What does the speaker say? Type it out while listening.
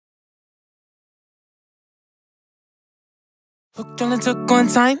Hooked only took one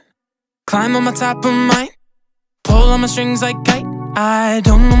time. Climb on my top of mine. Pull on my strings like kite. I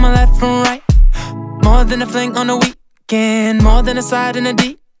don't know my left from right. More than a fling on a weekend. More than a slide in a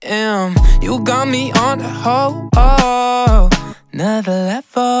DM. You got me on the whole, another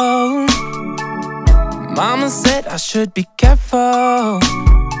level. Mama said I should be careful.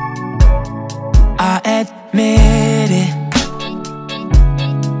 I admit it,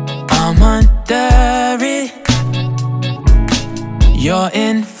 I'm under it. Your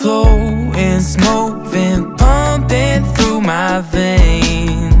influence moving, pumping through my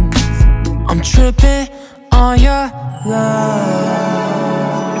veins. I'm tripping on your love.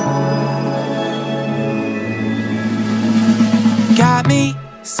 Got me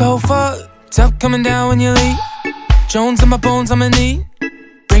so fucked up, coming down when you leave. Jones in my bones, I'ma need.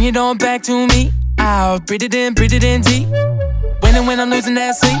 Bring it on back to me. I'll breathe it in deep. When I'm losing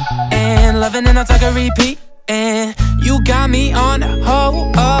that sleep. And loving and I'll take a repeat. And you got me on a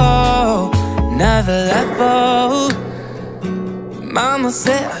whole, another level. Mama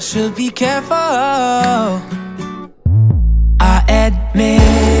said I should be careful. I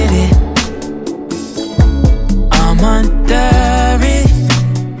admit it, I'm under it.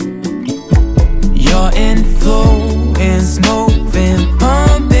 Your influence moving,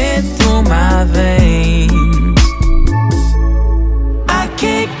 pumping through my veins. I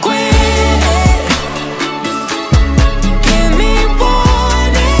can't quit it. Give me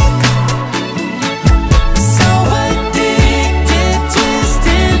warning. So addicted,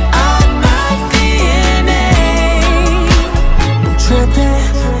 twisting up my DNA. Tripping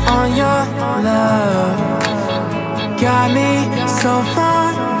on your